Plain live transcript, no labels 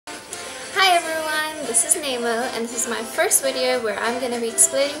this is Nemo, and this is my first video where I'm going to be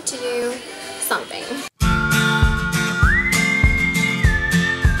explaining to you something.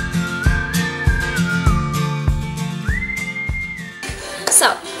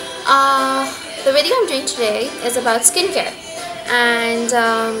 So, the video I'm doing today is about skincare, and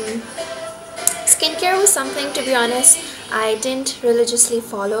skincare was something, to be honest, I didn't religiously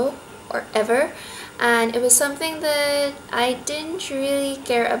follow or ever. And it was something that I didn't really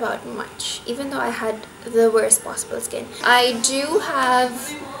care about much, even though I had the worst possible skin. I do have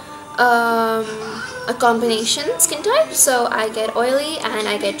a combination skin type, so I get oily and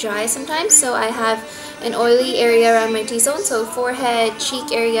I get dry sometimes. So I have an oily area around my T-zone, so forehead,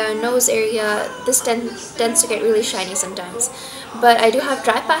 cheek area, nose area. This tends to get really shiny sometimes. But I do have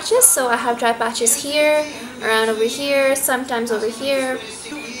dry patches, so I have dry patches here, around over here, sometimes over here.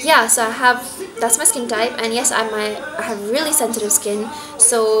 Yeah, so that's my skin type, and yes, I have really sensitive skin,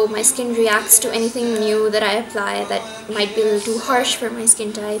 so my skin reacts to anything new that I apply that might be a little too harsh for my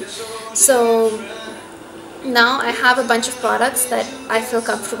skin type. So now I have a bunch of products that I feel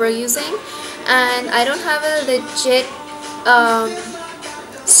comfortable using, and I don't have a legit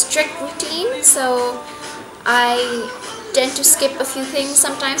strict routine, so I tend to skip a few things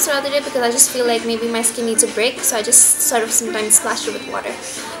sometimes throughout the day because I just feel like maybe my skin needs a break, so I just sort of sometimes splash it with water.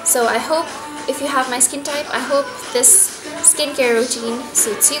 So I hope, if you have my skin type, I hope this skincare routine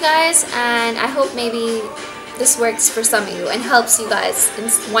suits you guys, and I hope maybe this works for some of you and helps you guys in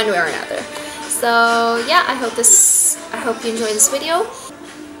one way or another. So yeah, I hope you enjoy this video.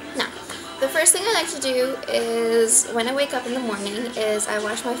 Now, the first thing I like to do is, when I wake up in the morning, is I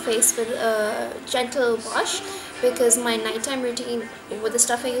wash my face with a gentle wash, because my nighttime routine with the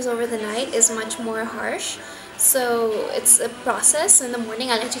stuff I use over the night is much more harsh. So it's a process. In the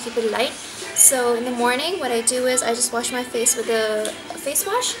morning I like to keep it light. So in the morning what I do is I just wash my face with a face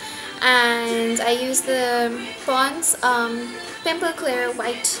wash, and I use the Pond's Pimple Clear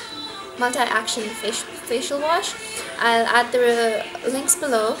White Multi-Action Facial Wash. I'll add the links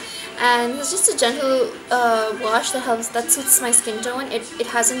below, and it's just a gentle wash that suits my skin tone. It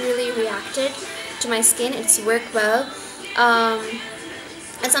hasn't really reacted to my skin. It's worked well.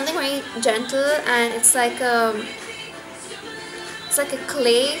 It's something very gentle, and it's like a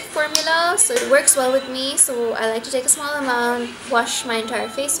clay formula, so it works well with me. So I like to take a small amount, wash my entire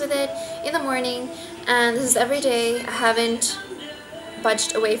face with it in the morning, and this is every day. I haven't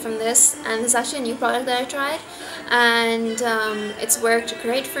budged away from this, and this is actually a new product that I tried, and it's worked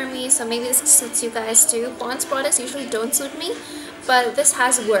great for me, so maybe this suits you guys too. Pond's products usually don't suit me, but this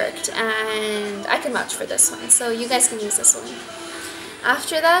has worked, and I can vouch for this one, so you guys can use this one.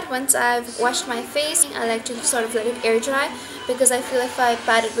 After that, once I've washed my face, I like to sort of let it air dry, because I feel if I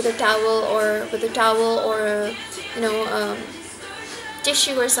pat it with a towel or a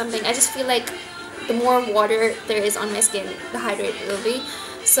tissue or something, I just feel like the more water there is on my skin, the hydrated it will be.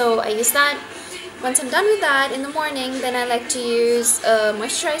 So I use that. Once I'm done with that in the morning, then I like to use a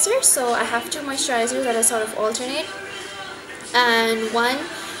moisturizer. So I have two moisturizers that I sort of alternate, and one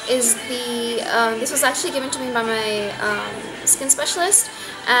is this was actually given to me by my skin specialist,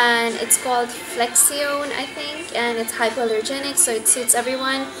 and it's called Flexione, I think, and it's hypoallergenic, so it suits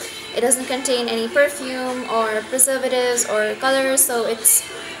everyone. It doesn't contain any perfume or preservatives or colors, so it's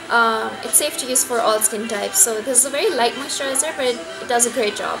safe to use for all skin types. So this is a very light moisturizer, but it does a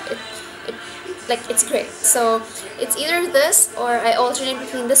great job. It's great. So it's either this, or I alternate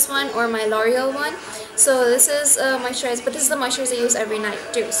between this one or my L'Oreal one. So this is a moisturizer, but this is the moisturizer I use every night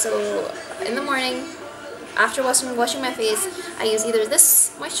too. So in the morning, after washing my face, I use either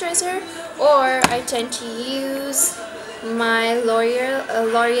this moisturizer, or I tend to use my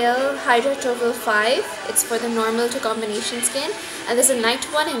Loreal Hydra Total 5. It's for the normal to combination skin, and there's a night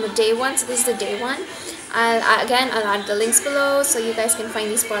one and a day one, so this is the day one. I'll add the links below so you guys can find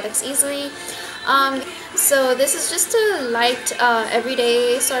these products easily. So this is just a light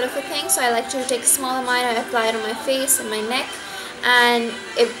everyday sort of a thing, so I like to take a small amount, I apply it on my face and my neck, and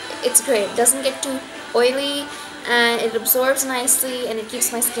it's great. It doesn't get too oily, and it absorbs nicely, and it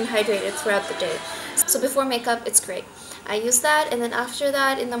keeps my skin hydrated throughout the day. So before makeup, it's great. I use that, and then after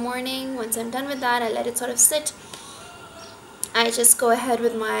that in the morning, once I'm done with that, I let it sort of sit. I just go ahead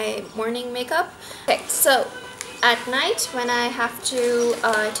with my morning makeup. Okay, so at night when I have to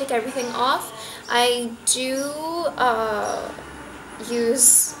take everything off, I do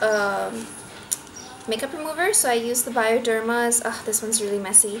use makeup remover. So I use the Bioderma's, this one's really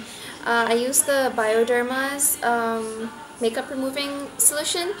messy. I use the Bioderma's makeup removing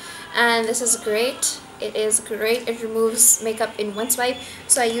solution, and this is great. It is great. It removes makeup in one swipe.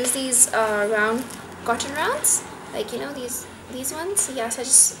 So I use these round cotton rounds, like, you know, these ones. Yeah, so I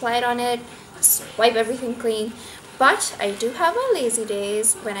just apply it on it, wipe everything clean. But I do have my lazy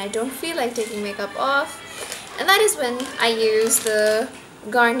days when I don't feel like taking makeup off, and that is when I use the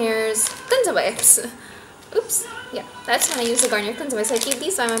Garnier's cleanser wipes. Oops, yeah, that's when I use the Garnier cleanser wipes. So I keep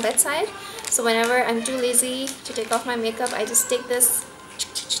these by my bedside, so whenever I'm too lazy to take off my makeup, I just take this,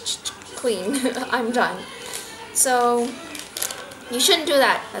 clean. I'm done. So you shouldn't do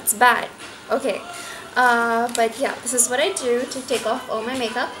that, that's bad. Okay, but yeah, this is what I do to take off all my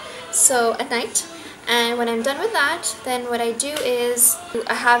makeup, so at night. And when I'm done with that, then what I do is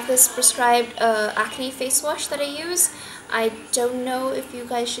I have this prescribed acne face wash that I use. I don't know if you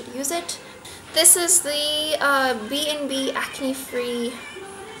guys should use it. This is the B&B acne free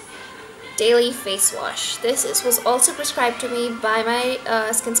daily face wash. This was also prescribed to me by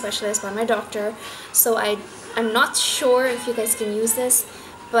my skin specialist, by my doctor. So I'm not sure if you guys can use this,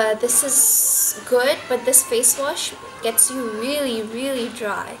 but this is good. But this face wash gets you really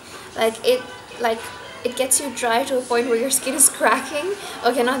dry. It gets you dry to a point where your skin is cracking.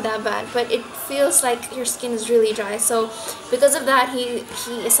 Okay, not that bad, but it feels like your skin is really dry. So because of that, he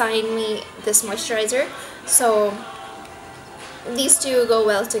assigned me this moisturizer. So these two go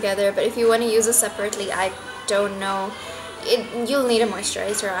well together, but if you want to use it separately, I don't know. You'll need a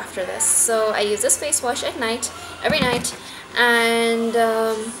moisturizer after this. So I use this face wash at night, every night, and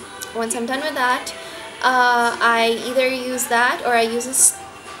once I'm done with that, I either use that or I use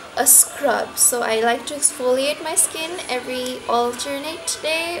a scrub. So I like to exfoliate my skin every alternate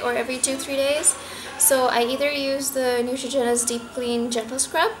day or every 2-3 days. So I either use the Neutrogena's Deep Clean Gentle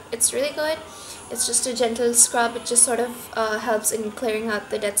Scrub. It's really good. It's just a gentle scrub. It just sort of helps in clearing out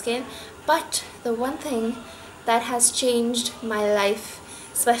the dead skin. But the one thing that has changed my life,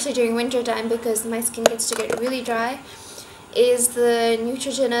 especially during winter time because my skin gets to get really dry, is the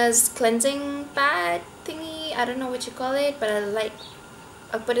Neutrogena's cleansing pad thingy. I don't know what you call it, but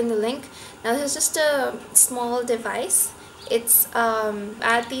I'll put in the link. Now this is just a small device. It's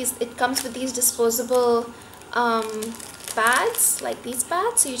it comes with these disposable pads, like these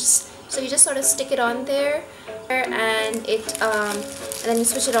pads. So you just sort of stick it on there, and and then you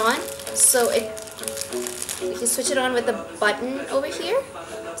switch it on. So you can switch it on with the button over here.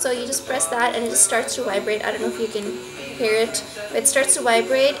 So you just press that and it just starts to vibrate. I don't know if you can hear it, but it starts to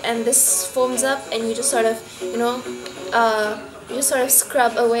vibrate and this foams up, and you just sort of, you just sort of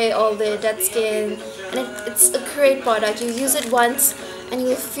scrub away all the dead skin, and it's a great product. You use it once and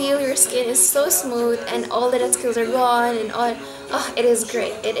you'll feel your skin is so smooth and all the dead scales are gone, and all. Oh, it is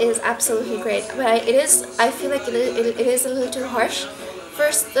great. It is absolutely great. But I feel like it is a little too harsh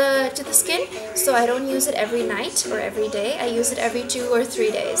to the skin, so I don't use it every night or every day. I use it every 2 or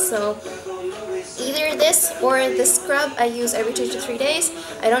 3 days. So either this or this scrub I use every 2 to 3 days.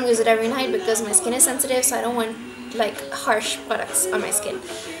 I don't use it every night because my skin is sensitive, so I don't want like harsh products on my skin.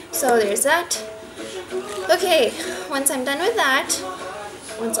 So there's that. Okay, once I'm done with that,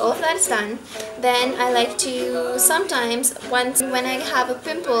 once all of that is done, then I like to sometimes, when I have a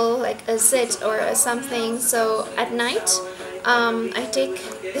pimple, like a zit or a something, so at night, I take,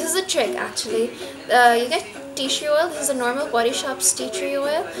 this is a trick actually, you get tea tree oil. This is a normal Body Shop's tea tree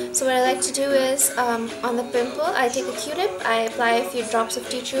oil. So what I like to do is, on the pimple, I take a Q-tip, I apply a few drops of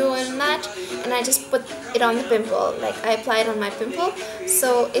tea tree oil in that, and I just put it on the pimple, like I apply it on my pimple,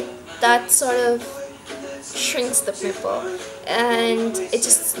 so that sort of shrinks the pimple, and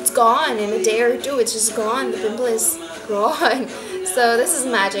it's gone in a day or two. It's just gone. The pimple is gone. So this is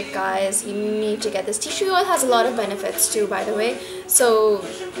magic, guys. You need to get this. Tea tree oil has a lot of benefits too, by the way, so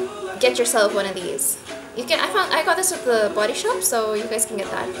get yourself one of these. I got this at the Body Shop, so you guys can get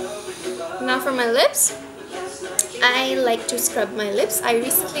that. Now for my lips, I like to scrub my lips. I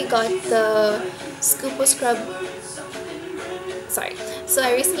recently got the Scupo Scrub. So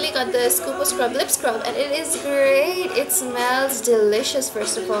I recently got the Scupo Scrub Lip Scrub, and it is great. It smells delicious,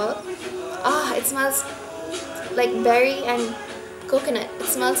 first of all. It smells like berry and coconut. It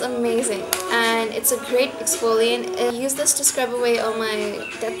smells amazing, and it's a great exfoliant. I use this to scrub away all my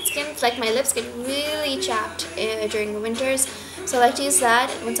dead skin. Like my lips get really chapped during the winters, so I like to use that.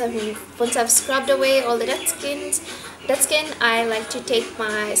 Once I've scrubbed away all the dead skin, I like to take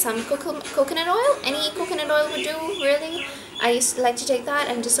some coconut oil. Any coconut oil would do, really. I used to like to take that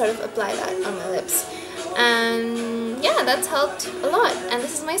and just sort of apply that on my lips, and yeah, that's helped a lot. And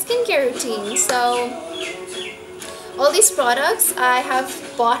this is my skincare routine. So all these products I have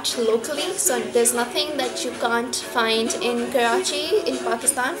bought locally, so there's nothing that you can't find in Karachi, in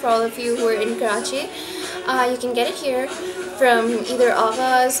Pakistan. For all of you who are in Karachi, you can get it here from either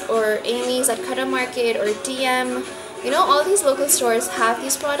Ava's or Amy's at Qatar Market or DM. All these local stores have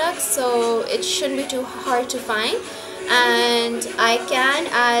these products, so it shouldn't be too hard to find. And I can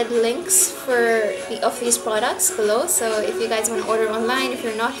add links of these products below. So if you guys want to order online, if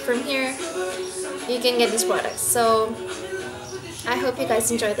you're not from here, you can get these products. So I hope you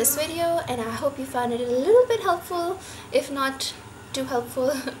guys enjoyed this video, and I hope you found it a little bit helpful, if not too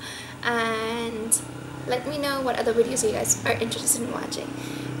helpful. And let me know what other videos you guys are interested in watching.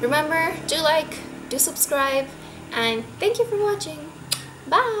 Remember, do like, do subscribe, and thank you for watching.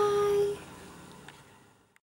 Bye!